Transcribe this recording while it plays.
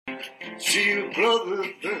See your brother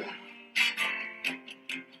there,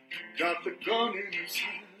 got the gun in his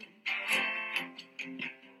hand,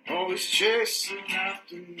 always chasing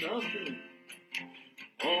after nothing,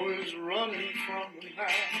 always running from the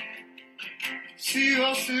man. See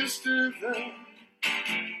your sister there,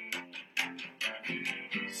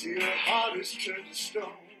 see her heart is turned to stone,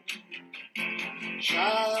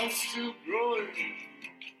 child still growing,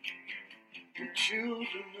 with children of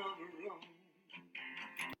her own.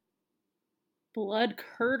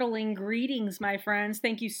 Blood-curdling greetings, my friends.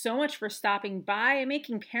 Thank you so much for stopping by and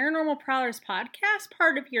making Paranormal Prowlers podcast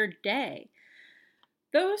part of your day.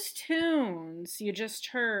 Those tunes you just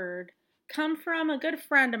heard come from a good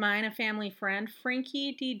friend of mine, a family friend,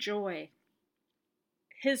 Frankie Dejoy.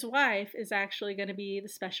 His wife is actually going to be the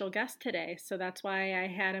special guest today, so that's why I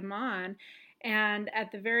had him on. And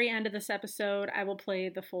at the very end of this episode, I will play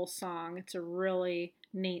the full song. It's a really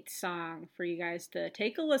neat song for you guys to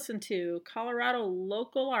take a listen to. Colorado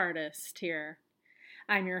local artist here.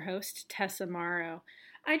 I'm your host, Tessa Morrow.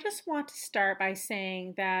 I just want to start by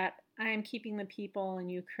saying that I am keeping the people in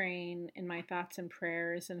Ukraine in my thoughts and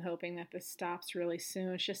prayers and hoping that this stops really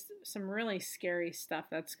soon. It's just some really scary stuff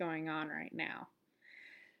that's going on right now.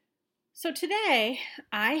 So today,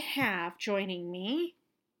 I have joining me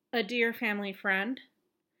a dear family friend.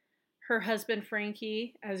 Her husband,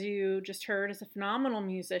 Frankie, as you just heard, is a phenomenal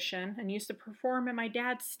musician and used to perform at my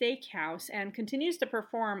dad's steakhouse and continues to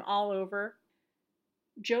perform all over.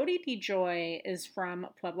 Jody Dejoy is from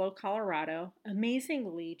Pueblo, Colorado.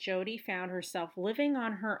 Amazingly, Jody found herself living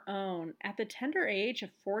on her own at the tender age of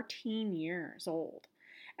 14 years old.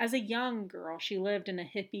 As a young girl, she lived in a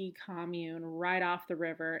hippie commune right off the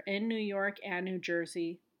river in New York and New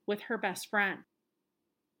Jersey with her best friend.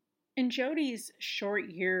 In Jody's short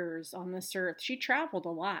years on this earth, she traveled a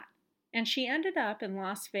lot, and she ended up in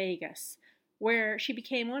Las Vegas, where she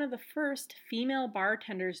became one of the first female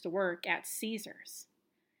bartenders to work at Caesars,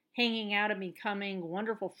 hanging out and becoming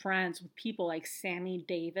wonderful friends with people like Sammy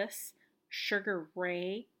Davis, Sugar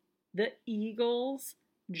Ray, the Eagles,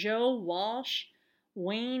 Joe Walsh,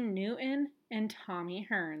 Wayne Newton, and Tommy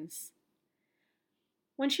Hearns.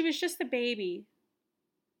 When she was just a baby,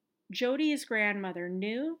 Jody's grandmother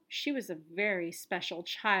knew she was a very special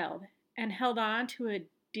child and held on to a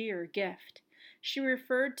dear gift. She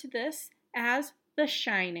referred to this as the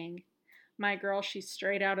Shining. My girl, she's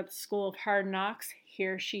straight out of the School of Hard Knocks.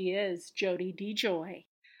 Here she is, Jody Dejoy.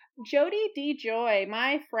 Jody Dejoy,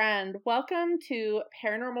 my friend, welcome to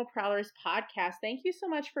Paranormal Prowlers podcast. Thank you so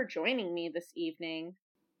much for joining me this evening.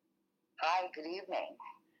 Hi, good evening.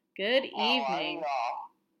 Good evening. How are you all?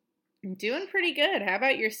 I'm doing pretty good. How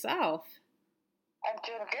about yourself? I'm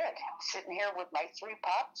doing good. I'm sitting here with my 3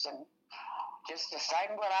 pups and just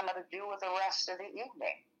deciding what I'm going to do with the rest of the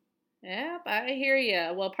evening. Yep, I hear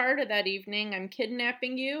you. Well, part of that evening, I'm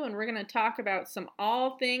kidnapping you, and we're going to talk about some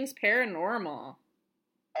all things paranormal.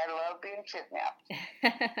 I love being kidnapped.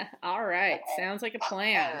 All right, sounds like a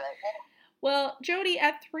plan. All right. Well, Jody,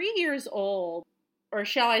 at 3 years old, or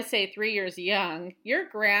shall I say 3 years young, your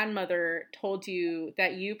grandmother told you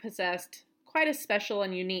that you possessed quite a special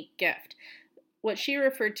and unique gift, what she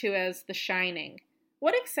referred to as the Shining.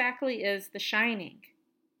 What exactly is the Shining?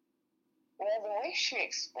 Well, the way she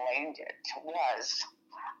explained it was,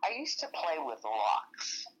 I used to play with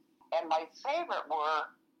rocks, and my favorite were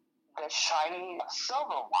the shiny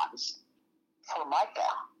silver ones for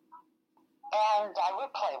mica. And I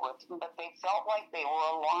would play with them, but they felt like they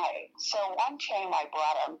were alive. So one time I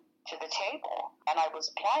brought them to the table, and I was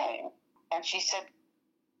playing, and she said,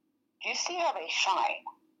 "Do you see how they shine?"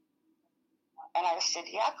 And I said,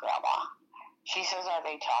 "Yeah, Grandma." She says, "Are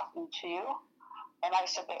they talking to you?" And I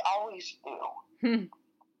said, "They always do."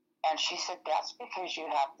 And she said, "That's because you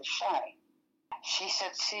have the shine." She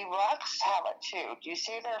said, "See, rocks have it too. Do you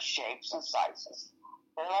see their shapes and sizes?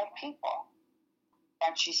 They're like people."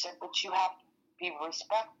 And she said, "But you have to be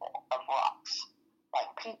respectful of rocks,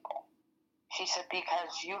 like people." She said,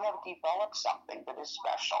 "Because you have developed something that is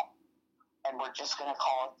special, and we're just going to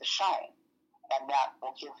call it the shine. And that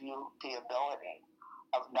will give you the ability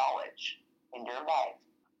of knowledge in your life."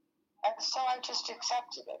 And so I just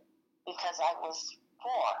accepted it, because I was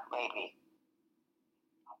 4, maybe.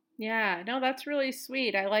 Yeah, no, that's really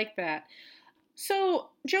sweet. I like that. So,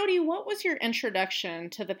 Jody, what was your introduction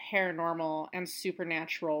to the paranormal and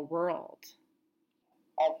supernatural world?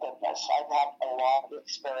 Oh, goodness. I've had a lot of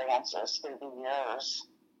experiences through the years.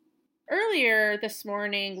 Earlier this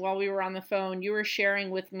morning, while we were on the phone, you were sharing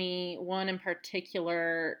with me one in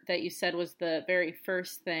particular that you said was the very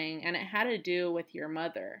first thing, and it had to do with your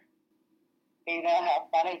mother. You know how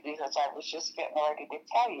funny, because I was just getting ready to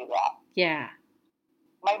tell you that. Yeah.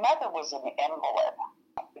 My mother was an invalid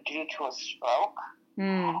due to a stroke.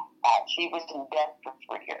 She was in bed for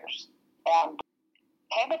 3 years. And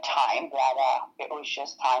came a time that it was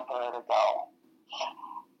just time for her to go.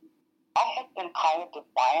 I had been kind of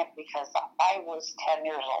defiant because I was 10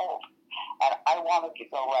 years old, and I wanted to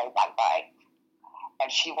go ride my bike.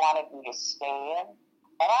 And she wanted me to stay in.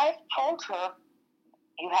 And I told her,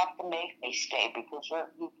 you have to make me stay because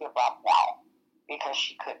you give up now, because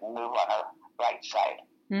she couldn't move on her right side.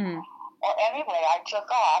 Well, anyway, I took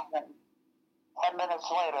off, and 10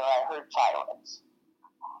 minutes later, I heard silence.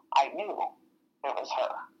 I knew it was her.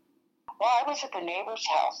 Well, I was at the neighbor's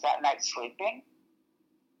house that night sleeping,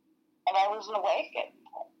 and I was awakened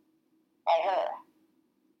by her.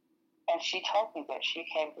 And she told me that she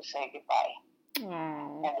came to say goodbye.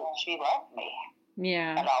 Aww. And that she loved me.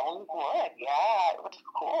 Yeah. And always would. Yeah, it was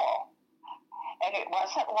cool. And it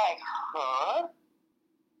wasn't like her,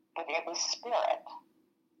 but it was spirit.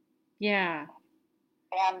 Yeah.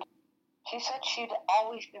 And she said she'd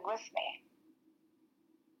always be with me.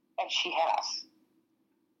 And she has.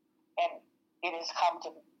 And it has come to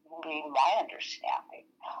be my understanding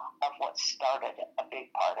of what started a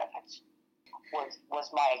big part of it. Was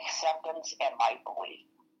my acceptance and my belief.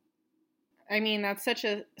 I mean, that's such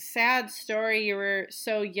a sad story. You were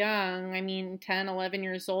so young. I mean, 10, 11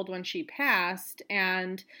 years old when she passed.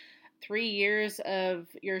 And 3 years of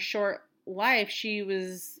your short life, she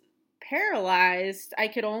was paralyzed. I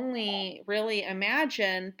could only really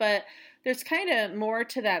imagine. But there's kind of more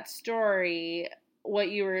to that story, what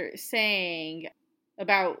you were saying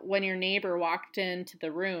about when your neighbor walked into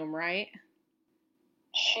the room, right?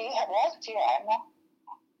 She had walked in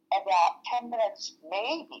about 10 minutes,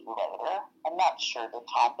 maybe later, I'm not sure the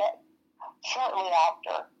time, but shortly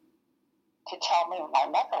after, to tell me my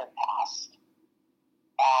mother had passed.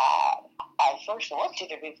 I first looked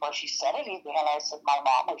at her before she said anything, and I said, my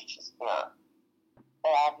mom was just here.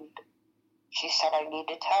 And she said, I need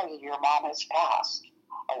to tell you, your mom has passed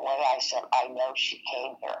away. I said, I know she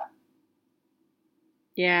came here.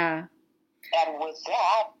 Yeah. And with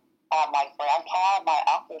that, my grandpa and my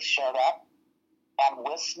uncle showed up and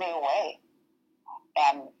whisked me away.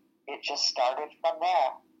 And it just started from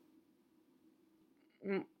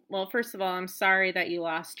there. Well, first of all, I'm sorry that you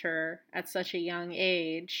lost her at such a young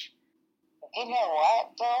age. You know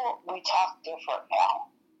what, though? We talk different now.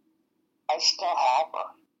 I still have her.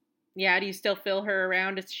 Yeah, do you still feel her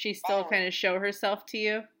around? Does she still kind of show herself to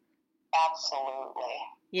you? Absolutely.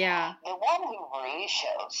 Yeah. The one who really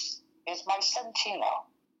shows is my son, Tino.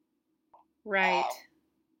 Right.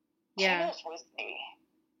 Yeah. Tino's with me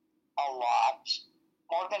a lot,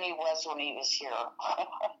 more than he was when he was here.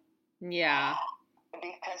 Yeah.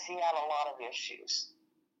 Because he had a lot of issues.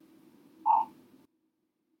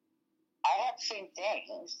 I have seen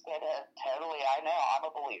things that totally, I know, I'm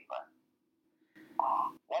a believer.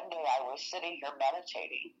 One day I was sitting here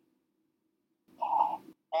meditating,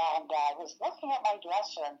 and I was looking at my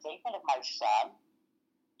dresser and thinking of my son,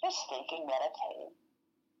 just thinking, meditating.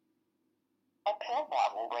 A pill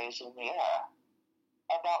bottle raised in the air,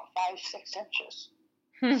 about 5-6 inches.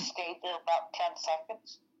 Stayed there about 10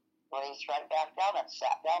 seconds, raised right back down and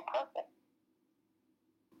sat down perfect.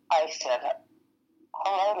 I said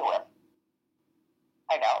hello to him.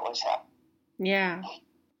 I know it was him. Yeah.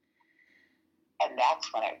 And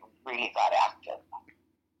that's when it really got active.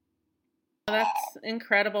 That's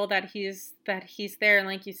incredible that he's there, and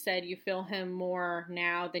like you said, you feel him more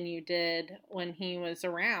now than you did when he was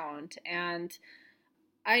around. And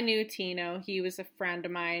I knew Tino. He was a friend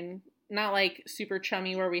of mine, not like super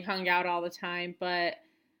chummy where we hung out all the time, but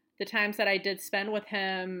the times that I did spend with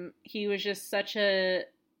him, he was just such a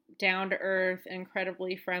down-to-earth,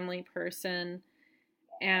 incredibly friendly person.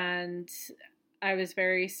 And I was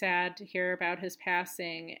very sad to hear about his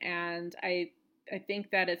passing, and I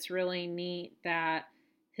think that it's really neat that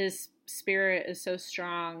his spirit is so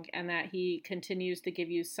strong and that he continues to give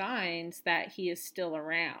you signs that he is still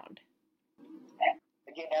around.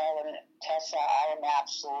 You know, and Tessa, I am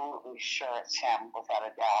absolutely sure it's him, without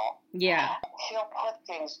a doubt. Yeah. He'll put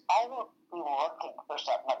things, I will be looking for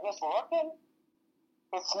something. Like this, looking,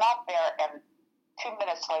 it's not there, and 2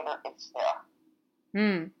 minutes later, it's there.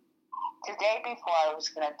 The day before I was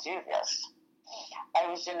going to do this, I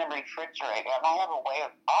was in the refrigerator, and I have a way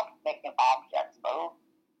of making objects move.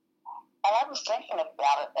 And I was thinking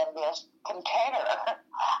about it, and this container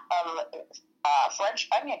of French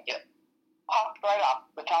onion dip popped right off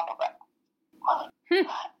the top of it. And,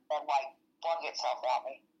 flung itself at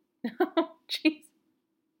me. Oh, jeez.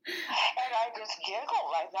 And I just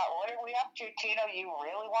giggled. I thought, what are we up to, Tino? You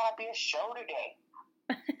really want to be a show today?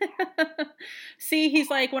 See, he's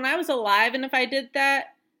like, when I was alive, and if I did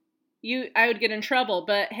that, I would get in trouble,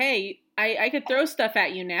 but hey, I could throw stuff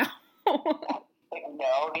at you now.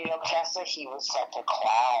 No, Tessa, he was such a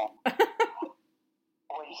clown.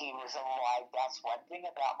 When he was alive, that's one thing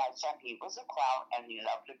about my son. He was a clown, and he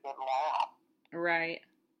loved a good laugh. Right.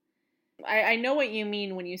 I know what you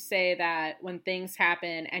mean when you say that when things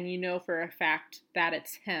happen and you know for a fact that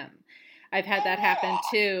it's him. I've had that happen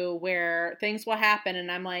too, where things will happen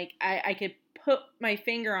and I'm like, I could put my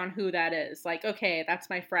finger on who that is. Like, okay, that's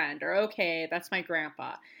my friend, or okay, that's my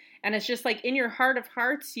grandpa. And it's just like in your heart of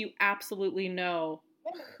hearts, you absolutely know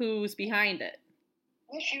who's behind it.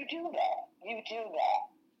 Yes, you do know. You do know.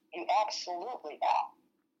 You absolutely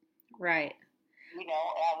know. Right. And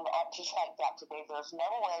just like that today, there's no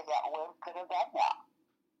way that Liv could have done that.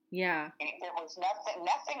 Yeah. There was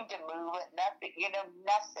nothing to move it,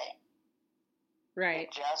 nothing. Right.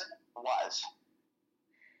 It just was.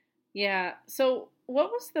 Yeah. So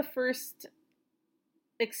what was the first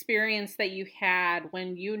experience that you had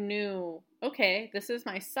when you knew, okay, this is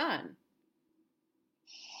my son?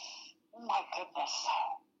 Oh my goodness.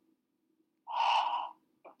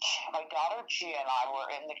 My daughter G and I were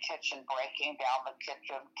in the kitchen breaking down the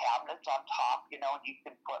kitchen cabinets on top, and you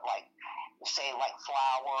can put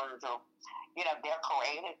flowers or,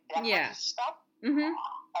 decorative stuff. Mm-hmm.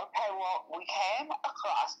 Okay, well, we came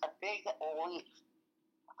across a big leaf.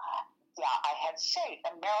 Yeah, I had saved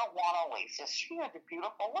a marijuana leaf, this huge,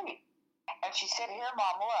 beautiful leaf. And she said, "Here,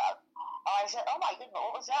 Mom, look." And I said, "Oh my goodness,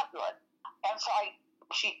 what was that good?" And so I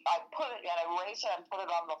put it, and I raised it and put it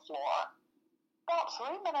on the floor. About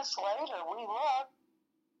 3 minutes later, we looked.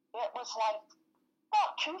 It was like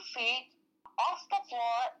about 2 feet off the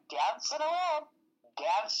floor, dancing around.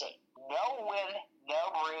 Dancing. No wind, no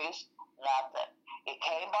breeze, nothing. It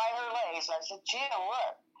came by her legs. I said, "Gina,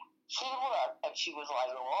 look." She looked, and she was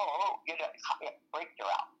like, "Oh," it freaked her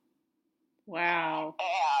out. Wow.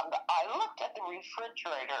 And I looked at the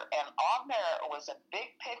refrigerator, and on there was a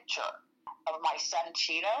big picture of my son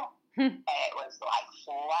Tino, and it was like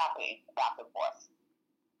flapping back and forth.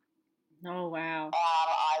 Oh, wow. And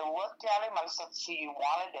I looked at him, I said, "So you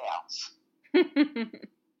want to dance?"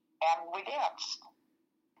 And we danced.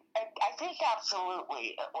 And I think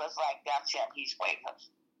absolutely it was like, that's him, he's waiting.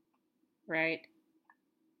 Right.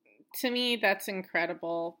 To me, that's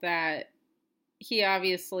incredible that he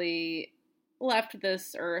obviously left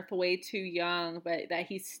this earth way too young, but that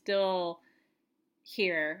he's still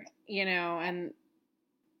here, and...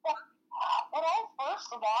 When I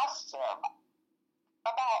first lost him,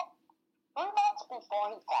 about 3 months before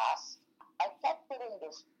he passed, I kept getting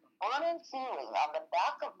this burning feeling on the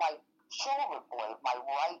back of my shoulder blade, my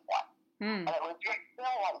right one. And it would just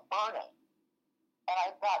feel like burning. And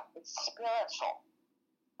I thought, it's spiritual.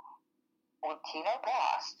 When Tino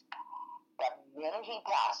passed, the minute he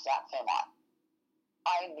passed, that came on.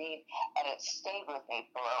 And it stayed with me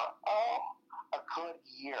for, a good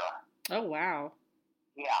year. Oh, wow.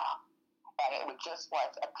 Yeah. And it would just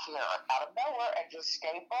appear out of nowhere and just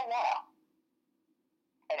stay for a while.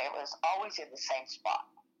 And it was always in the same spot.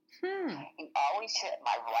 He always hit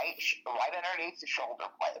my right underneath the shoulder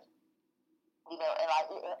blade. And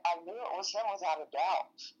I knew it was him without a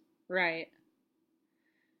doubt. Right.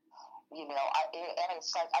 And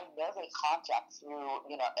it's like, I know they contact through,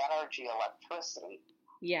 energy, electricity.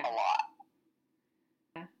 Yeah. A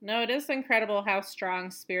lot. No, it is incredible how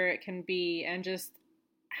strong spirit can be and just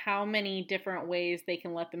how many different ways they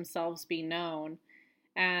can let themselves be known.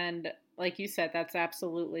 And like you said, that's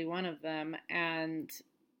absolutely one of them. And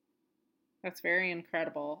that's very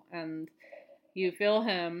incredible. And you feel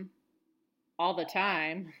him all the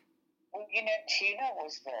time. Well, Tina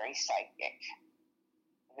was very psychic.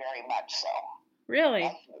 Very much so. Really?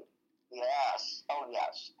 Yes. Oh,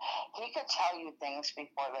 yes. He could tell you things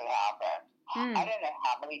before they happened. I don't know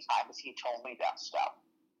how many times he told me that stuff.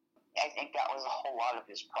 I think that was a whole lot of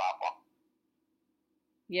his problem.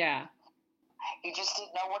 Yeah. He just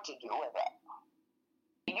didn't know what to do with it.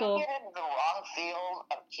 You get into the wrong field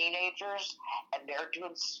of teenagers and they're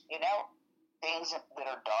doing, things that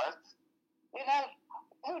are dark.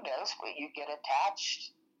 Who knows what you get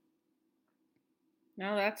attached.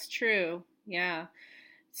 No, that's true. Yeah.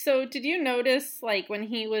 So did you notice, when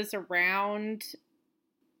he was around,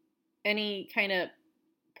 any kind of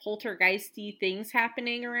poltergeisty things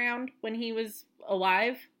happening around when he was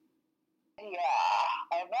alive? Yeah.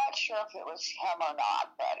 I'm not sure if it was him or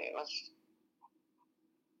not, but it was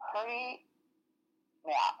pretty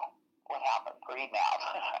mad. What happened? Pretty mad.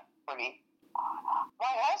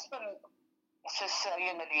 My husband,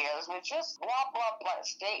 Sicilian that he is, was just blah, blah, blah,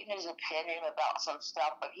 stating his opinion about some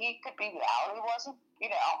stuff, but he could be loud. He wasn't,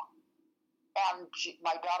 And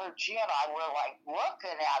my daughter G and I were like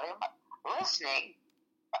looking at him, listening.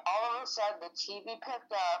 All of a sudden, the TV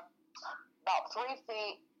picked up about 3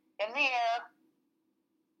 feet in the air,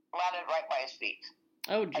 landed right by his feet.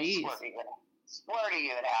 Oh, geez. I swear to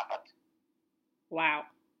you, it happened. Wow.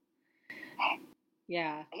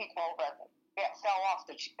 Yeah. He told us it fell off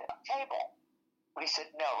the table. We said,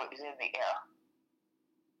 no, it was in the air.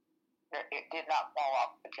 It did not fall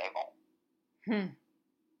off the table.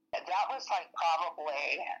 That was like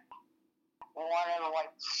probably one of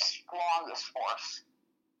the strongest force.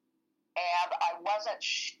 And I wasn't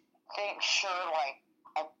sure, like,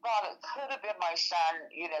 I thought it could have been my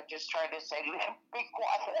son, just trying to say to him, be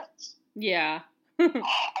quiet. Yeah. I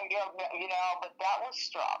don't know, but that was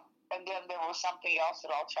strong. And then there was something else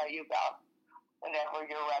that I'll tell you about whenever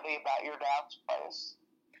you're ready about your dad's place.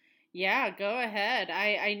 Yeah, go ahead.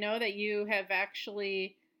 I know that you have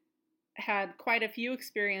actually had quite a few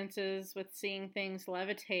experiences with seeing things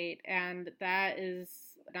levitate, and that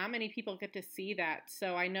is, not many people get to see that.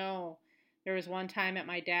 So I know there was one time at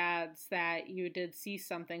my dad's that you did see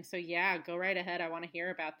something. So yeah, go right ahead. I want to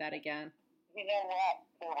hear about that again. You know what?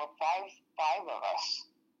 There were five of us.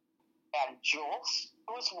 And Jules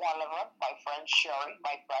was one of them, my friend Sherry,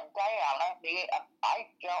 my friend Diana, me, and I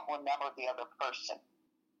don't remember the other person.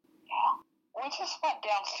 We just went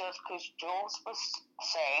downstairs because Jules was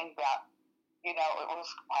saying that, it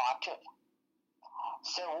was haunted.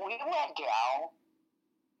 So we went down,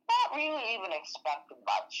 not really even expecting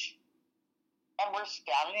much. And we're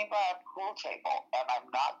standing by a pool table, and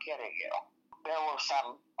I'm not kidding you. There were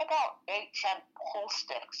about 8-10 pool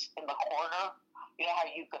sticks in the corner. You know how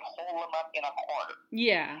you could hold them up in a corner?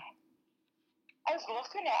 Yeah. I was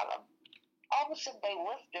looking at them. All of a sudden, they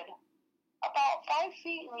lifted about 5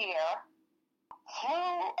 feet in the air,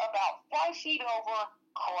 flew about 5 feet over,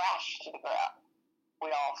 crashed to the ground. We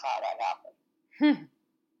all saw that happen.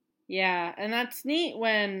 Yeah, and that's neat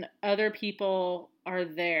when other people are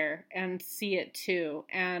there and see it too.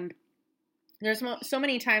 And there's so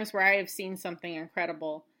many times where I have seen something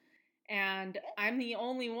incredible, and I'm the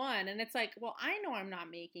only one. And it's like, well, I know I'm not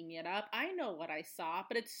making it up. I know what I saw.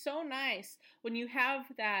 But it's so nice when you have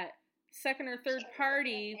that second or third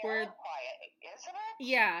party where, isn't it?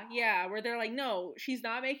 Yeah, where they're like, no, she's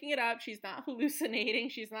not making it up. She's not hallucinating.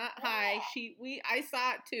 She's not high. I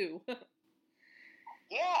saw it too.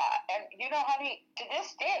 Yeah, and honey, to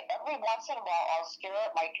this day, every once in a while, I'll stare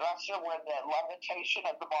at my dresser with the levitation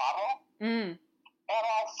of the bottle, and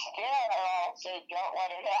I'll stare and I'll say, don't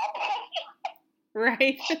let it happen.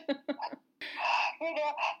 Right.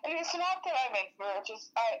 And it's not that I'm in fear, it's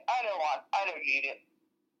just, I don't need it.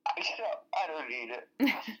 I don't need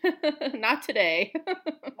it. Not today.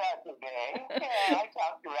 Not today. Yeah, I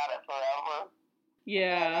talked about it forever.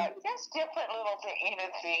 Yeah. Just different little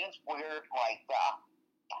things weird like that.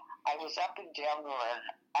 I was up in Denver and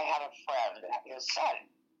I had a friend, his son,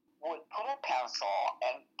 would put a pencil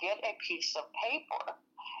and get a piece of paper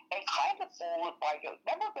and kind of fold it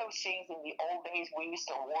remember those things in the old days we used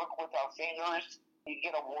to work with our fingers? You'd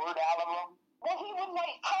get a word out of them. Well, he would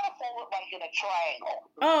kind of fold it in a triangle.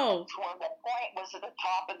 Oh. To where the point was at the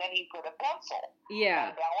top and then he put a pencil.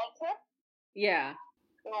 Yeah. And balance it. Yeah.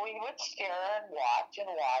 Well, we would stare and watch and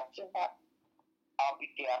I'll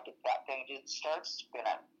be damned if that thing didn't start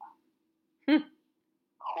spinning.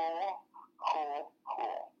 Cool.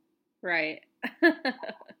 Right.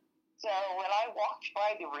 So when I walked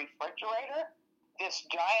by the refrigerator, this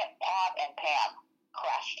giant pot and pan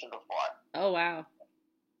crashed to the floor. Oh, wow.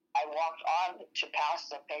 I walked on to pass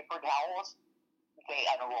the paper towels. They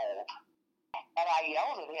unrolled. And I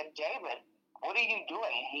yelled at him, David, what are you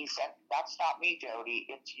doing? He said, that's not me, Jody.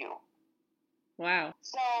 It's you. Wow.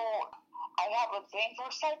 So I have a thing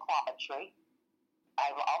for psychometry. I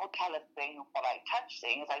have all kind of thing. When I touch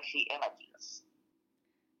things, I see images.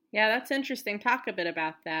 Yeah, that's interesting. Talk a bit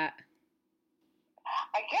about that.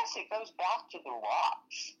 I guess it goes back to the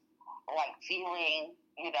rocks, like feeling,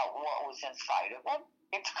 what was inside of them.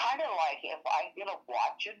 It's kind of like if I get a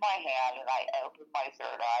watch in my hand and I open my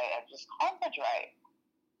third eye and just concentrate,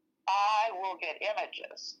 I will get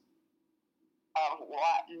images of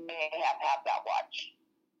what may have had that watch.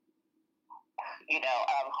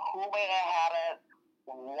 Of who may have had it,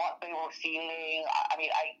 what they were feeling. I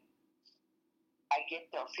mean, I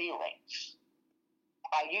get their feelings.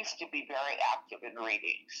 I used to be very active in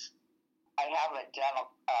readings. I haven't done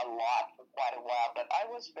a lot for quite a while, but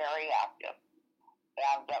I was very active.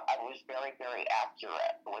 And I was very, very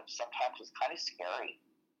accurate, which sometimes was kind of scary.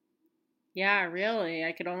 Yeah, really.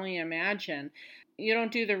 I could only imagine. You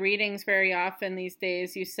don't do the readings very often these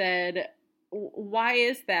days. You said Why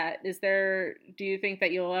is that? Do you think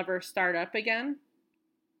that you'll ever start up again?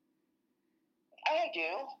 I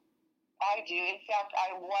do. I do. In fact,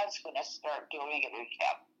 I was going to start doing it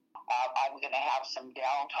again. I'm going to have some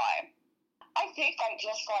downtime. I think I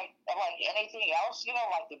just like anything else,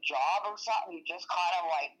 like the job or something, you just kind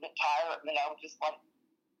of like get tired, just like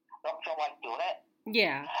don't feel like doing it.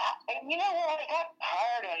 Yeah. And when I got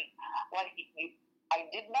tired and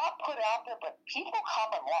I did not put out there, but people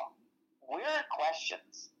come and want weird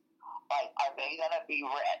questions. Like, are they going to be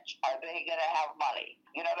rich? Are they going to have money?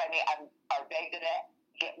 You know what I mean? Are they going to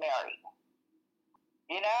get married?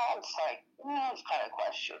 It's like, those kind of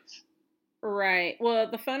questions. Right. Well,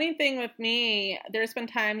 the funny thing with me, there's been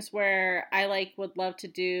times where I would love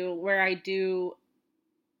to where I do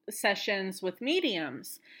sessions with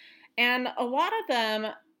mediums. And a lot of them,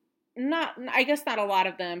 I guess not a lot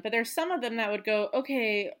of them, but there's some of them that would go,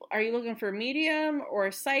 okay, are you looking for a medium or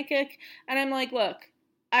a psychic? And I'm like, look,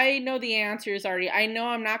 I know the answers already. I know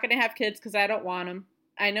I'm not going to have kids because I don't want them.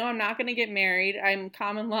 I know I'm not going to get married. I'm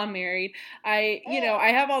common law married. I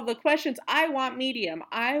have all the questions. I want medium.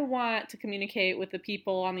 I want to communicate with the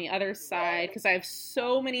people on the other side because I have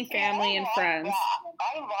so many family and friends.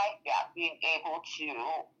 I like that, being able to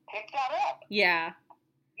pick that up. Yeah.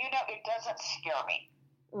 It doesn't scare me.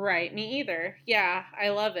 Right, me either. Yeah, I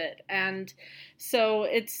love it. And so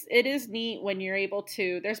it is neat when you're able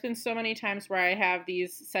to. There's been so many times where I have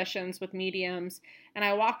these sessions with mediums and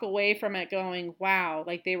I walk away from it going, wow,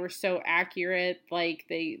 like they were so accurate, like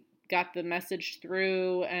they got the message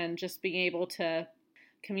through, and just being able to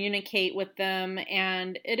communicate with them,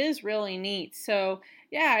 and it is really neat. So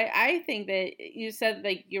yeah, I think that you said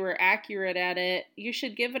like you were accurate at it. You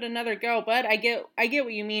should give it another go. But I get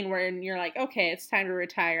what you mean when you're like, okay, it's time to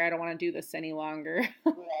retire. I don't want to do this any longer.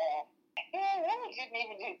 Yeah, I really didn't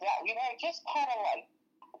even do that. I just kind of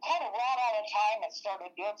ran out of time and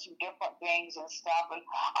started doing some different things and stuff. And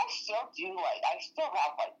I still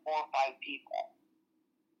have like 4 or 5 people.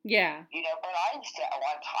 Yeah. But I used to, at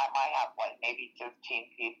one time, I had like maybe 15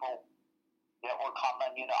 people that were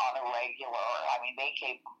coming, on a regular. I mean, they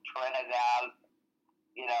came from Trinidad,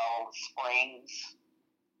 Springs.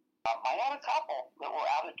 I had a couple that were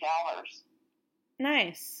out of towners.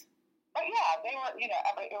 Nice. But yeah, they were,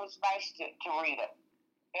 it was nice to read it.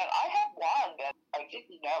 And I had one that I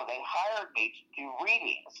didn't know. They hired me to do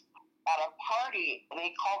readings at a party.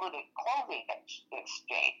 They called it a clothing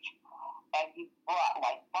exchange. And he brought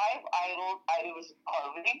like 5 items of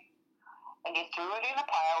clothing, and you threw it in a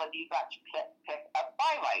pile, and you got to pick up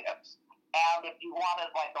 5 items. And if you wanted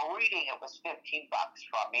like a reading, it was $15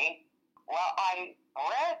 from me. Well, I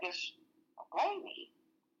read this lady,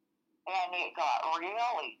 and it got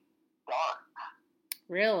really dark.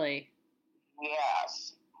 Really?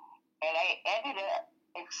 Yes. And I ended up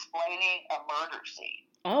explaining a murder scene.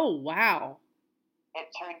 Oh, wow. It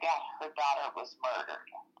turned out her daughter was murdered.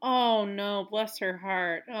 Oh, no. Bless her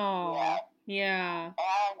heart. Oh, yeah. And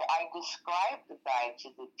I described the guy to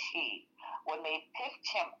the T. When they picked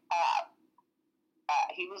him up,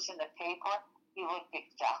 he was in the paper. He looked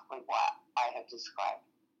exactly what I had described.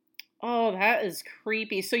 Oh, that is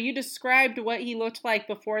creepy. So you described what he looked like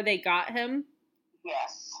before they got him?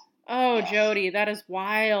 Yes. Oh, yes. Jody, that is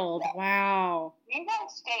wild. Yeah. Wow. He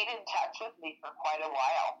stayed in touch with me for quite a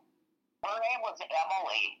while. Her name was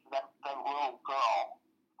Emily, the little girl.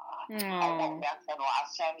 I won't mention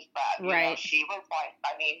last names, but right. She was like,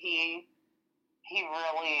 I mean, he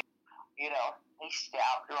really, he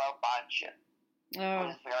stabbed her a bunch, and it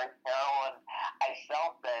was very thorough, and I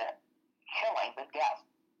felt the killing, the death.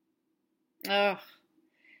 Oh.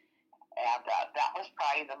 And that was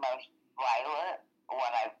probably the most violent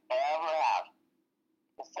one I've ever had.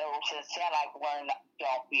 So since then, I've learned,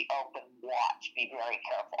 don't be open, watch, be very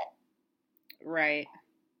careful. Right.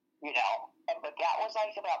 But that was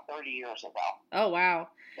like about 30 years ago. Oh, wow.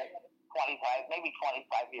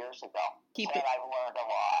 25 years ago. I've learned a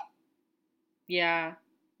lot. Yeah.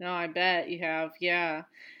 No, I bet you have. Yeah.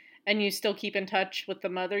 And you still keep in touch with the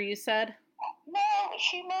mother, you said? No,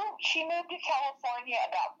 she moved to California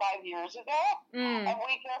about 5 years ago, and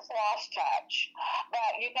we just lost touch.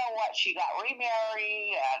 But you know what? She got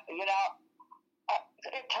remarried, and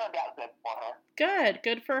it turned out good for her.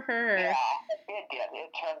 Good for her. Yeah, it did. It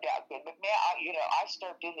turned out good. But now, I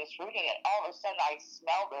start doing this reading, and all of a sudden I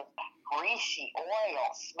smell this greasy oil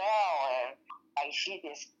smell, and I see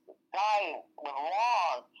this guy with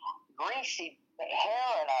long, greasy hair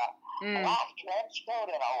and a black trench coat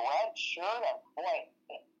and a red shirt, and boy,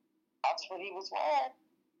 that's what he was wearing.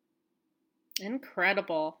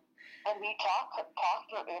 Incredible. And we talked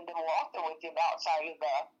her into walking with him outside of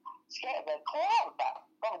the club.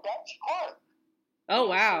 from Dutch Park. Oh, He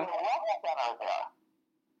wow. was in a level center there.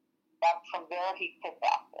 And from there, he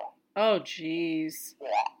kidnapped her. Oh, jeez.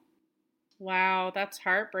 Yeah. Wow, that's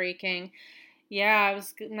heartbreaking. Yeah, it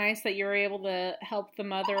was nice that you were able to help the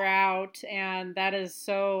mother out, and that is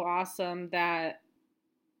so awesome that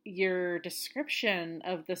your description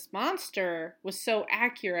of this monster was so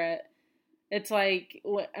accurate. It's like,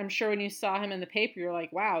 I'm sure when you saw him in the paper, you're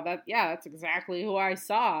like, wow, that's exactly who I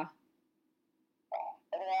saw.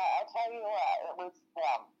 Yeah, I'll tell you what, it was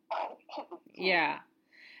him. Yeah.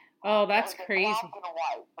 Oh, that's it was crazy. black and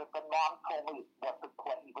white, but the mom told me what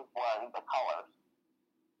he was wearing, the colors.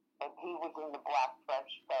 And he was in the black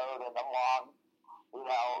trench coat and the long,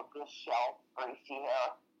 disheveled, greasy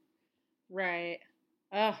hair. Right.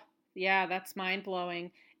 Oh, yeah, that's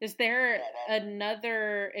mind-blowing. Is there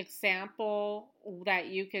another example that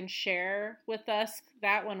you can share with us?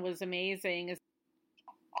 That one was amazing.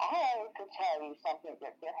 I could tell you something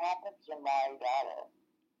that happened to my daughter.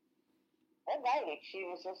 One night, she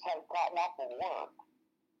was just had gotten off of work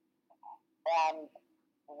and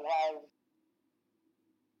was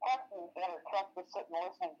parking in her truck to sit and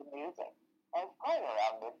listen to music. It was probably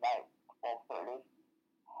around midnight, 12:30.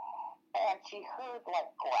 And she heard like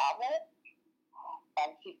gravel,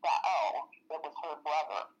 and she thought, oh, it was her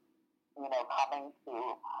brother, coming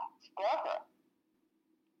to scare her.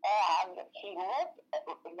 And she looked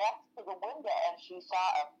next to the window, and she saw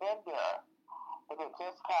a figure that had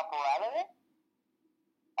just kept running,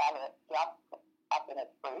 and it jumped up in a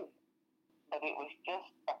tree. But it was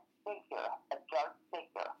just a figure, a dark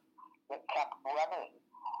figure, that kept running.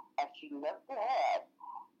 And she looked ahead,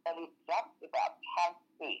 and it jumped about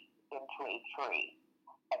 10 feet into a tree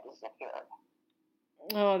and disappeared.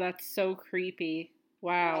 Oh, that's so creepy.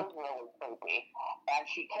 Wow. It was really creepy. And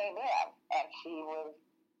she came in, and she was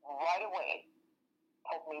right away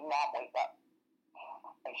told me, Mom, wake up.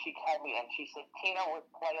 And she told me, and she said, Tina was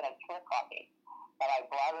playing a trick on me. And I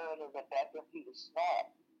brought her into the bedroom. He was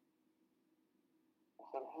snoring. I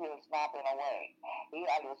said, he was napping away. He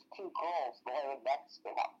had his two girls laying next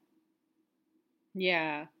to him.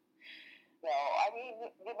 Yeah. So, I mean,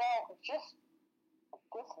 just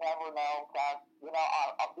never know, because,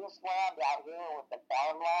 on this land out here with the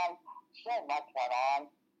farmland, so much went on.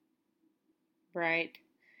 Right.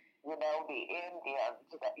 The Indians,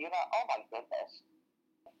 oh my goodness.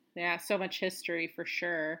 Yeah, so much history for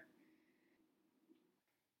sure.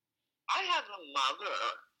 I have a mother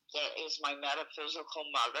that is my metaphysical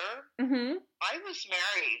mother. Mm-hmm. I was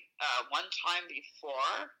married one time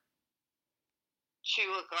before to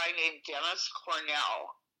a guy named Dennis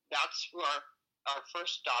Cornell. That's where our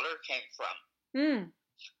first daughter came from. Mm.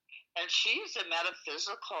 And she's a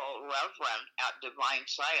metaphysical reverend at Divine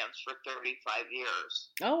Science for 35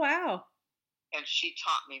 years. Oh, wow. And she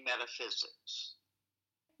taught me metaphysics.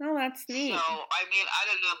 Oh, that's neat. So, I mean, I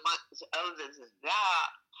don't know much other than that.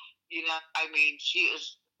 She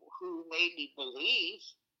is who made me believe.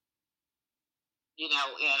 And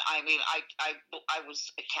I mean, I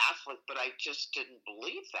was a Catholic, but I just didn't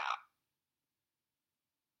believe that.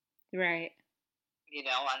 Right.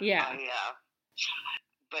 Yeah.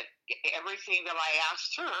 But everything that I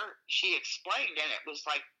asked her, she explained, and it was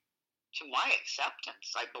like, to my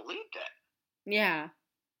acceptance, I believed it. Yeah.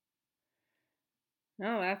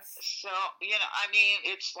 Oh, that's... So,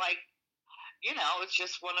 it's like, it's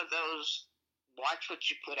just one of those, watch what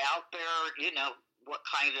you put out there, what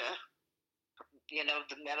kind of,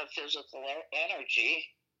 the metaphysical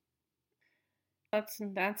energy.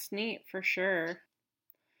 That's neat for sure.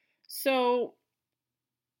 So,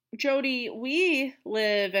 Jody, we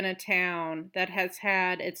live in a town that has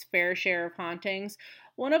had its fair share of hauntings.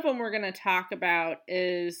 One of them we're going to talk about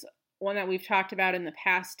is one that we've talked about in the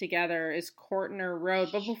past together is Courtner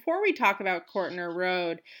Road. But before we talk about Courtner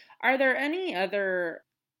Road, are there any other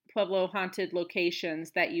Pueblo haunted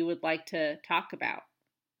locations that you would like to talk about?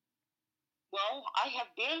 Well, I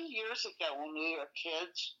have been years ago when we were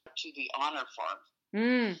kids to the Honor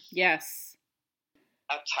Farm. Yes.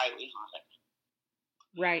 That's highly haunted.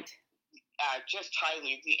 Right. Just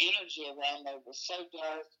highly. The energy around there was so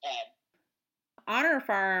dark. And Honor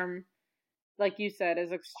Farm, like you said,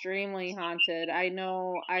 is extremely haunted. I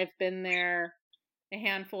know I've been there a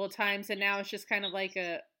handful of times, and now it's just kind of like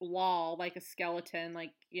a wall, like a skeleton,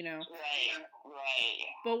 like, Right.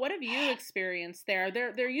 But what have you experienced there?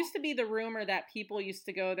 There used to be the rumor that people used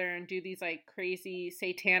to go there and do these like crazy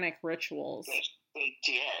satanic rituals. They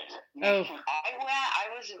did. Oh. I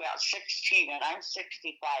was about 16, and I'm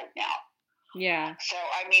 65 now. Yeah. So,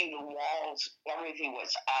 I mean, the walls, everything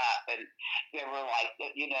was up, and there were like,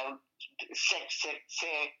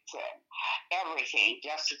 666, and everything,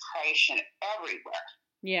 desecration everywhere.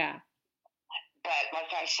 Yeah. But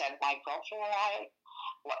like I said, my girlfriend and I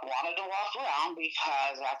wanted to walk around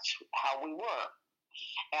because that's how we were.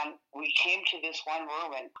 And we came to this one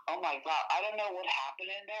room, and oh my God, I don't know what happened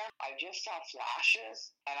in there. I just saw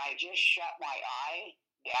flashes, and I just shut my eye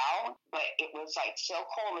down, but it was like so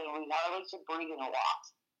cold, and we hardly could breathe and walk.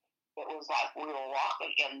 It was like we were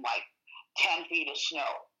walking in like 10 feet of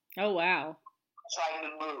snow. Oh, wow. Trying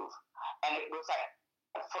to move. And it was like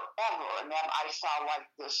forever. And then I saw like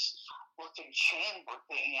this looking chamber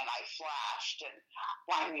thing, and I flashed, and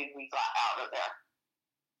finally we got out of there.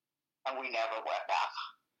 And we never went back.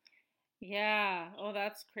 Yeah. Oh,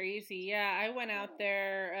 that's crazy. Yeah, I went out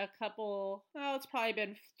there it's probably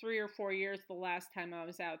been 3 or 4 years the last time I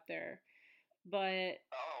was out there. But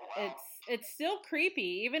it's still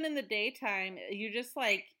creepy. Even in the daytime, you just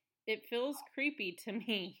like, it feels creepy to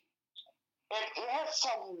me. It has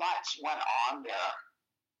so much went on there.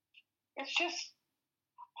 It's just,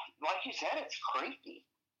 like you said, it's creepy.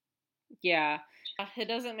 Yeah. It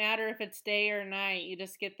doesn't matter if it's day or night. You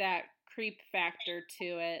just get that creep factor to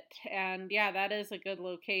it. And yeah, that is a good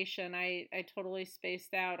location. I totally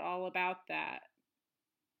spaced out all about that.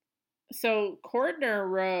 So, Cordner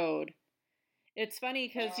Road. It's funny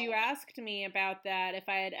because you asked me about that if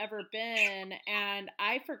I had ever been, and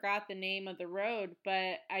I forgot the name of the road,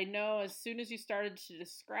 but I know as soon as you started to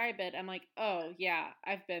describe it, I'm like, oh, yeah,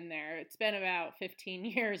 I've been there. It's been about 15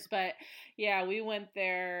 years, but yeah, we went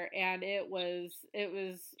there, and it was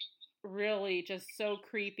really just so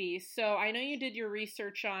creepy. So I know you did your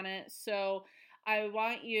research on it, so I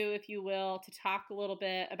want you, if you will, to talk a little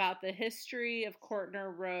bit about the history of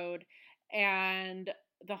Courtner Road and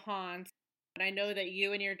the haunts. And I know that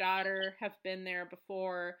you and your daughter have been there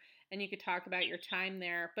before, and you could talk about your time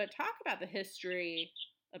there, but talk about the history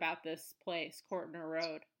about this place, Courtner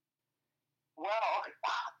Road. Well,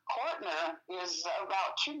 Courtner is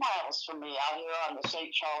about 2 miles from me out here on the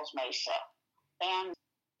St. Charles Mesa. And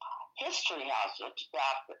history has it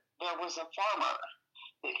that there was a farmer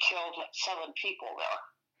that killed 7 people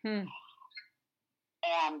there.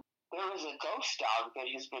 And there is a ghost dog that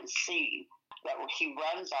has been seen, that he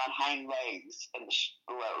runs on hind legs in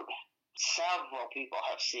the road. Several people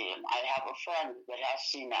have seen him. I have a friend that has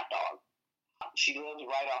seen that dog. She lives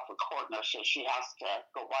right off of Courtner, so she has to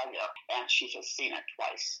go by there, and she has seen it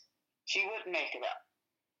twice. She wouldn't make it up.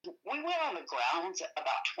 We went on the grounds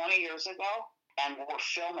about 20 years ago, and were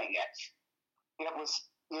filming it. It was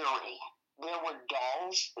eerie. There were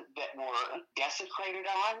dolls that were desecrated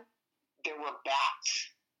on. There were bats,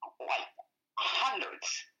 like hundreds,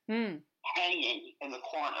 hanging in the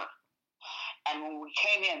corner. And when we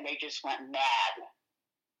came in, they just went mad.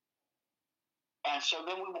 And so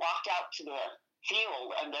then we walked out to the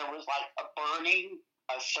field, and there was like a burning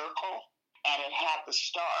circle, and it had the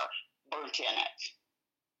star burnt in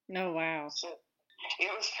it. Oh, wow. So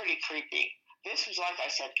it was pretty creepy. This was, like I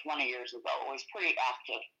said, 20 years ago. It was pretty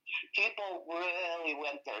active. People really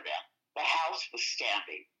went there then. The house was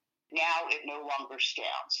standing. Now it no longer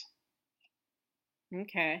stands.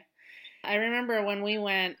 Okay. I remember when we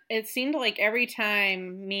went, it seemed like every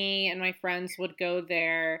time me and my friends would go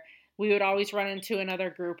there, we would always run into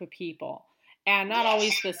another group of people. And not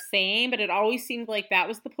always the same, but it always seemed like that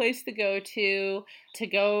was the place to go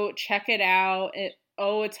check it out.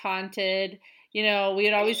 It's haunted. You know,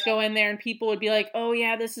 we'd always go in there and people would be like, oh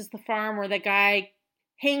yeah, this is the farm where the guy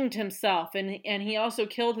hanged himself, and he also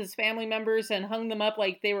killed his family members and hung them up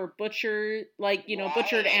like they were butchered, like, you know,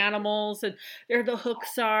 butchered animals, and there the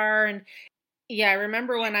hooks are. And yeah, I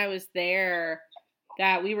remember when I was there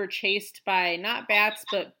that we were chased by not bats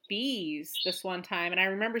but bees this one time, and I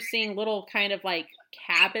remember seeing little kind of like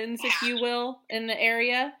cabins, if you will, in the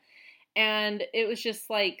area. And it was just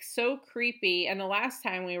like so creepy. And the last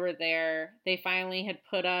time we were there, they finally had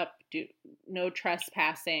put up no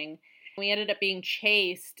trespassing. We ended up being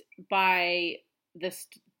chased by this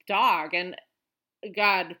dog, and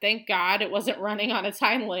God, thank God it wasn't running on its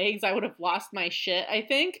hind legs. I would have lost my shit, I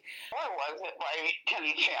think. Where was it by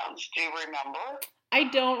any chance? Do you remember? I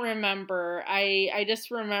don't remember. I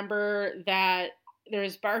just remember that there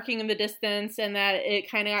was barking in the distance and that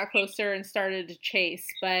it kind of got closer and started to chase.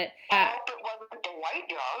 But I hope it wasn't the white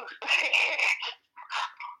dog.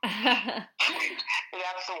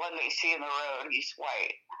 That's the one they see in the road. He's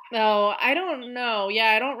white. No, I don't know.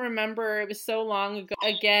 Yeah, I don't remember. It was so long ago.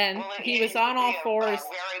 Again, well, he was on all fours.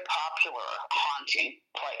 Very popular haunting,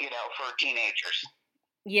 for teenagers.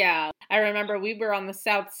 Yeah, I remember we were on the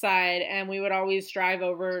south side, and we would always drive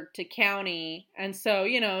over to county, and so,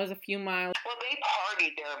 it was a few miles. Well, they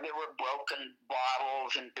partied there. There were broken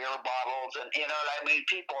bottles and beer bottles, and,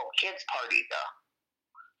 kids partied there.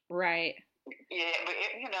 Right. Yeah, but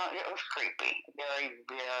it was creepy. Very,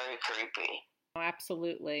 very creepy. Oh,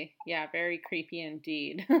 absolutely. Yeah, very creepy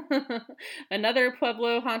indeed. Another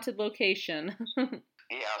Pueblo haunted location.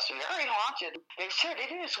 Yes, very haunted. They said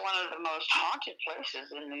it is one of the most haunted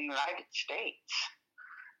places in the United States.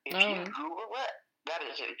 If you Google it, that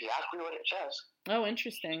is exactly what it says. Oh,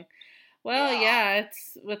 interesting. Well, yeah,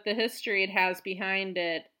 it's with the history it has behind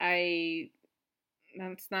it.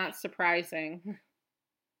 That's not surprising.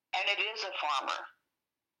 And it is a farmer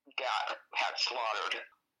that had slaughtered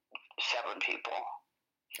 7 people.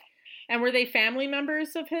 And were they family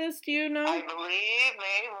members of his, do you know? I believe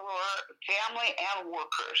they were family and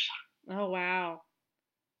workers. Oh, wow.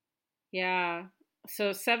 Yeah.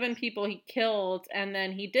 So 7 people he killed, and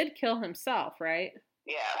then he did kill himself, right?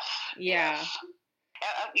 Yes. Yeah. Yes.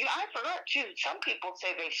 I forgot, too. Some people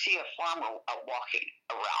say they see a farmer walking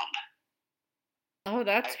around. Oh,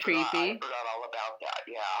 that's creepy. I forgot all about that,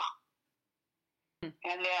 yeah.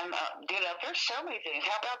 And then, there's so many things.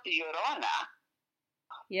 How about the Llorona?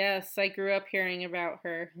 Yes, I grew up hearing about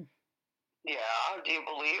her. Yeah, do you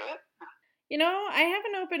believe it? I have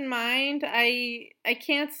an open mind. I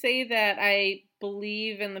can't say that I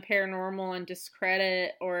believe in the paranormal and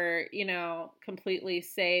discredit or, completely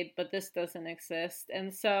say, but this doesn't exist.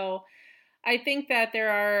 And so I think that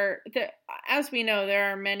as we know,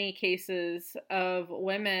 there are many cases of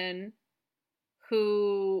women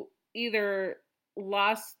who either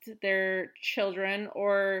lost their children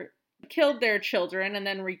or killed their children and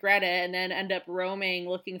then regret it and then end up roaming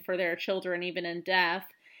looking for their children even in death.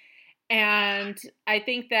 And I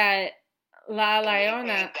think that La Llorona...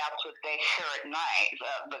 That's what they hear at night,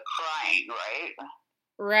 the crying, right?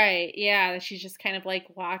 Right, yeah. She's just kind of like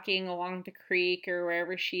walking along the creek or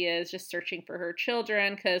wherever she is, just searching for her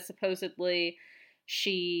children because supposedly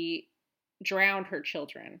she drowned her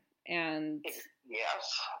children. And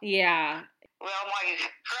yes. Yeah. Well, my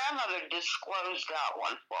grandmother disclosed that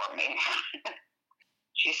one for me.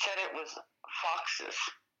 She said it was foxes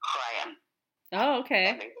crying. Oh, okay.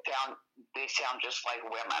 And they sound just like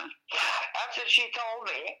women. That's what she told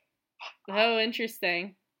me. Oh,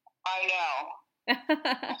 interesting. I know.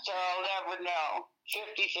 So I'll never know.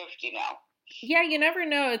 50-50 now. Yeah, you never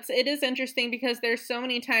know. It is interesting because there's so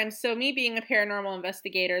many times, so me being a paranormal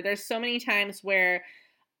investigator, there's so many times where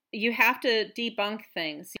you have to debunk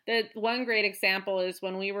things. The one great example is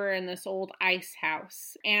when we were in this old ice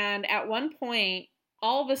house. And at one point,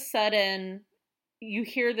 all of a sudden, you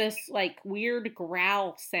hear this like weird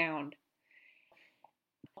growl sound.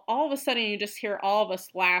 All of a sudden, you just hear all of us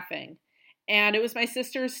laughing. And it was my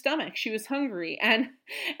sister's stomach. She was hungry.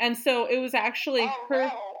 And so it was actually her.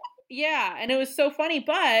 No. Yeah, and it was so funny.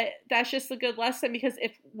 But that's just a good lesson because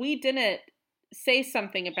if we didn't say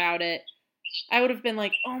something about it, I would have been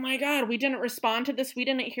like, oh my God, we didn't respond to this. We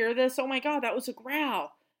didn't hear this. Oh my God, that was a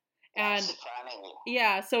growl. And that's funny.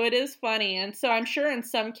 Yeah, so it is funny. And so I'm sure in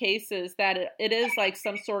some cases that it is like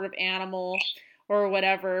some sort of animal or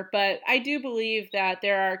whatever. But I do believe that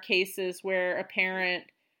there are cases where a parent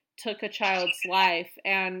took a child's life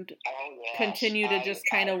and continue to just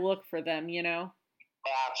kind of look for them, Absolutely.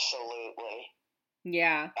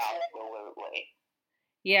 Yeah. Absolutely.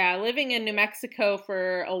 Yeah, living in New Mexico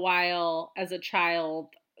for a while as a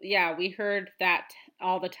child, yeah, we heard that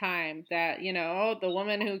all the time, that, the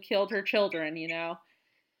woman who killed her children, Oh,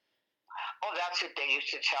 that's what they used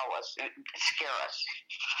to tell us, scare us.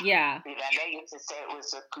 Yeah. And they used to say it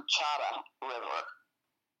was the Cuchara River,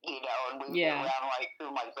 and we'd go around like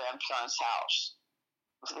through my grandson's house,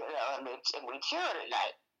 and we'd hear it at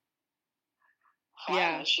night.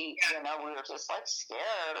 Yeah. She, we were just like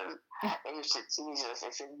scared, and they used to tease us.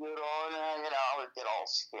 They said, we'd get all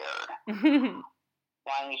scared.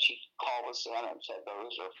 Finally, she called us in and said,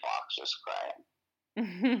 those are foxes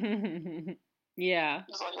crying. Yeah.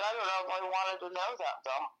 It's like, I don't know if I wanted to know that,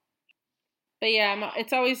 though. But yeah,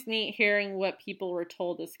 it's always neat hearing what people were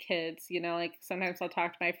told as kids. Like sometimes I'll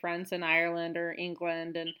talk to my friends in Ireland or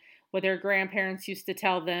England and what their grandparents used to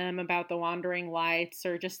tell them about the wandering lights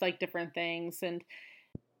or just like different things. And,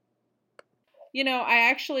 I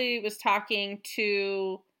actually was talking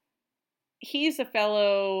to, he's a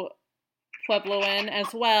fellow Puebloan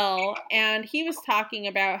as well, and he was talking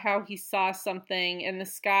about how he saw something in the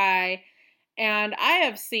sky. And I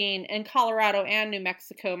have seen in Colorado and New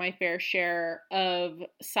Mexico my fair share of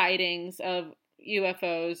sightings of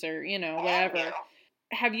UFOs or, whatever. Yeah.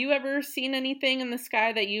 Have you ever seen anything in the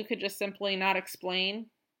sky that you could just simply not explain?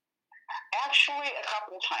 Actually, a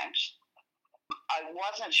couple of times. I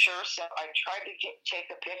wasn't sure, so I tried to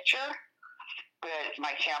take a picture, but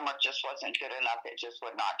my camera just wasn't good enough. It just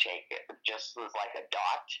would not take it. It just was like a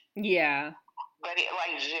dot. Yeah. But it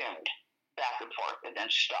like zoomed. back and forth, and then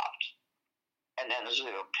stopped, and then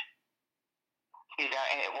zoomed. And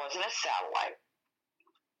it wasn't a satellite.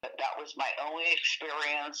 But that was my only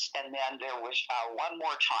experience. And then there was one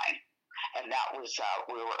more time, and that was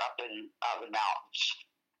we were up in the mountains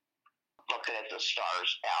looking at the stars,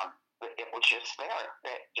 and it was just there.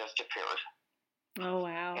 It just appeared. Oh,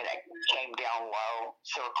 wow. And it came down low,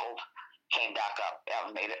 circled, came back up,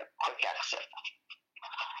 and made a quick exit.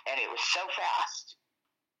 And it was so fast.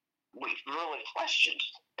 We really questioned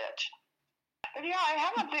it. But yeah, I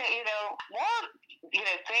haven't been, more,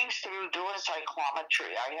 things through doing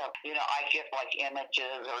psychometry. I have, I get like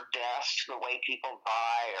images or desks, the way people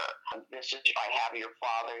die, or I have your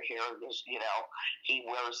father here, this, he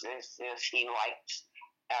wears this, he likes,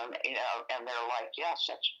 and they're like, yes,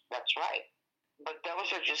 that's right. But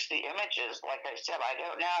those are just the images. Like I said, I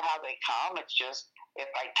don't know how they come. It's just, if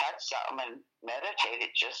I touch something and meditate,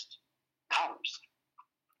 it just comes.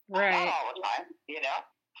 Right. Not all the time,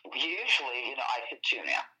 Usually, I could tune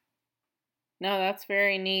in. No, that's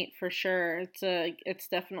very neat for sure. It's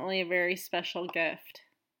definitely a very special gift.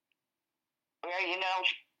 Well,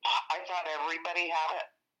 I thought everybody had it.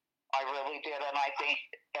 I really did, and I think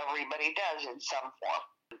everybody does in some form.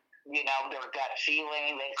 Their gut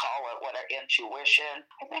feeling, they call it intuition.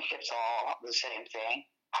 I think it's all the same thing.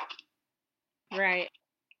 Right.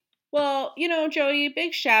 Well, Jody,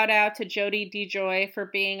 big shout out to Jody Dejoy for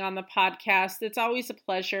being on the podcast. It's always a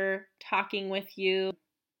pleasure talking with you.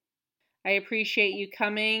 I appreciate you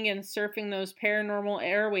coming and surfing those paranormal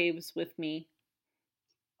airwaves with me.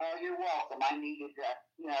 Oh, you're welcome. I needed to,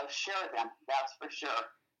 share them. That's for sure.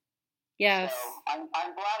 Yes. So I'm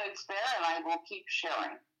glad it's there, and I will keep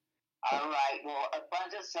sharing. All right. Well,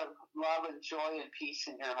 abundance of love and joy and peace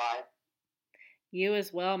in your life. You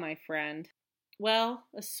as well, my friend. Well,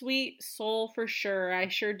 a sweet soul for sure. I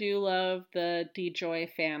sure do love the Dejoy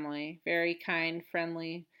family. Very kind,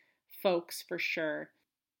 friendly folks for sure.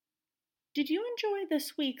 Did you enjoy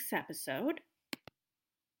this week's episode?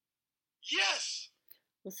 Yes!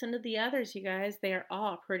 Listen to the others, you guys. They are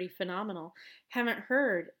all pretty phenomenal. Haven't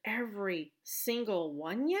heard every single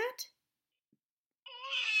one yet?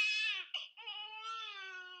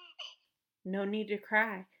 No need to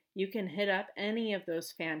cry. You can hit up any of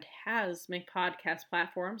those fantastic podcast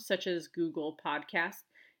platforms such as Google Podcast,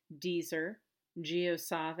 Deezer,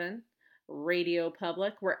 GeoSavin, Radio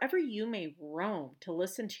Public, wherever you may roam to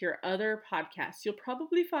listen to your other podcasts. You'll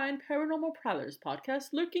probably find Paranormal Prowlers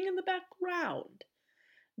podcast lurking in the background.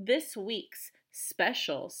 This week's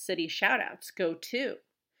special city shoutouts go to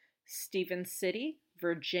Stephen City,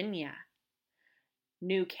 Virginia,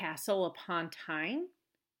 Newcastle upon Tyne,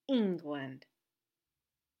 England,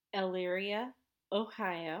 Elyria,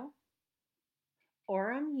 Ohio,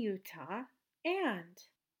 Orem, Utah, and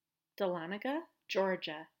Dahlonega,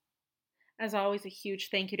 Georgia. As always, a huge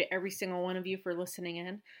thank you to every single one of you for listening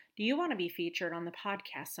in. Do you want to be featured on the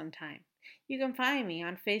podcast sometime? You can find me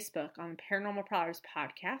on Facebook on the Paranormal Prowlers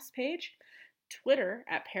podcast page, Twitter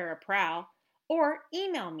at paraprowl, or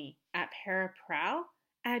email me at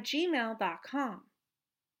paraprowl@gmail.com.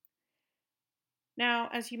 Now,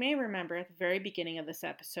 as you may remember at the very beginning of this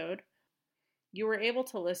episode, you were able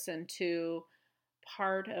to listen to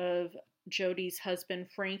part of Jody's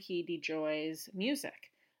husband Frankie Dejoy's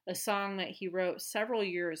music, a song that he wrote several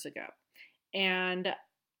years ago. And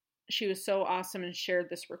she was so awesome and shared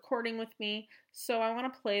this recording with me. So I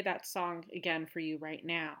want to play that song again for you right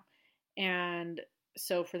now. And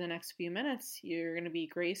so for the next few minutes, you're going to be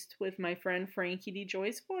graced with my friend Frankie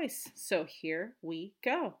Dejoy's voice. So here we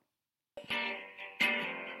go.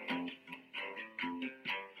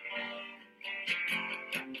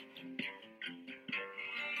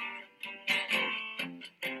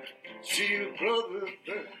 See your brother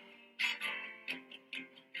there,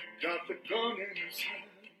 got the gun in his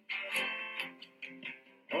hand,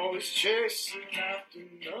 always chasing after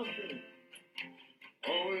nothing,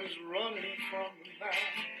 always running from the man.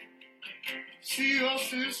 See your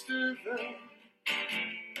sister there,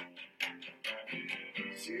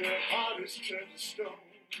 see her heart is turned to stone,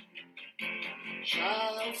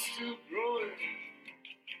 child still growing,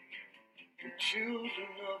 the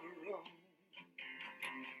children of her own.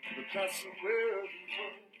 But that's the way of the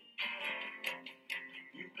world.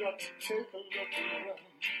 You've got to take a look around.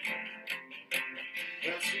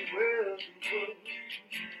 That's the way of the world.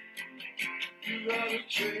 You gotta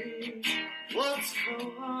change what's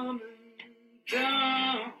coming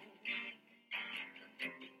down.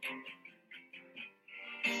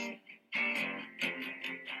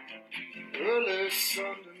 Early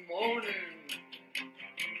Sunday morning,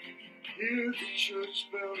 hear the church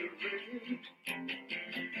bell ringing.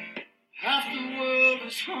 Half the world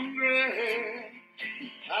is hungry,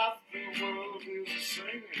 half the world is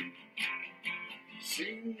singing.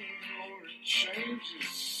 Seeing the more it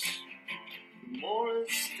changes, the more it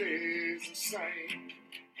stays the same.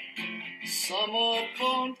 Some are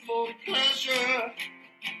born for pleasure,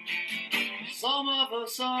 some of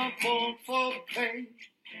us are born for pain.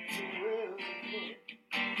 So where's the world?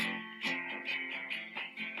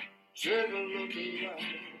 Take a look around.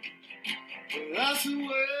 Well, that's the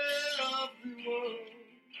way of the world.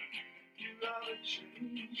 You gotta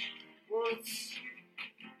change what's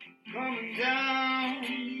coming down.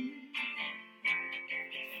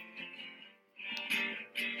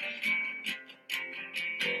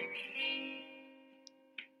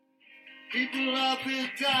 People out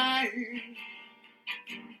there dying.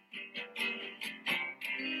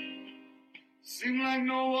 Seem like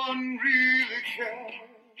no one really cares.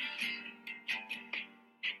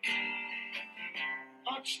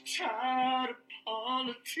 Aren't you tired of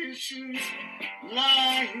politicians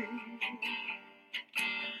lying?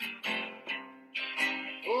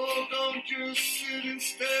 Oh, don't just sit and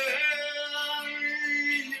stare.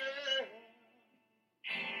 Yeah.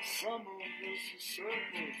 Some of us are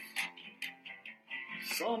circles,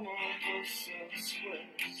 some of us are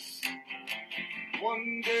squares.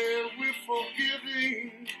 One day we're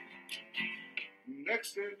forgiving, next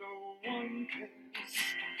day no one cares.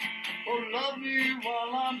 Oh, love me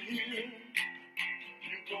while I'm here,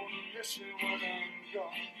 you're gonna miss me when I'm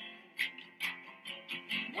gone.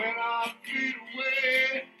 When I fade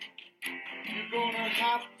away, you're gonna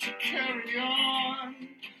have to carry on,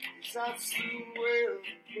 'cause that's the way of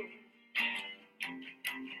the world.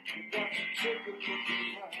 You got to take a look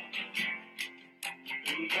around.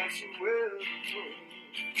 Well, that's the way of the world.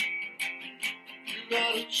 You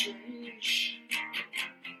gotta change.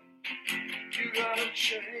 You gotta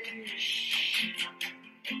change.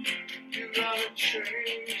 You gotta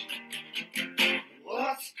change.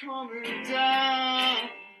 What's coming down?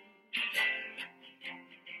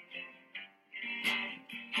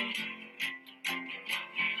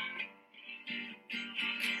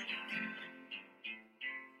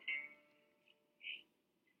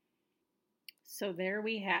 So there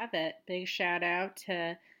we have it. Big shout out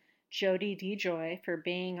to Jody Dejoy for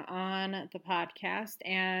being on the podcast,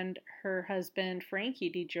 and her husband Frankie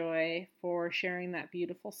Dejoy for sharing that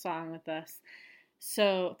beautiful song with us.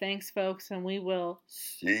 So thanks, folks, and we will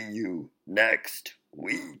see you next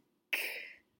week.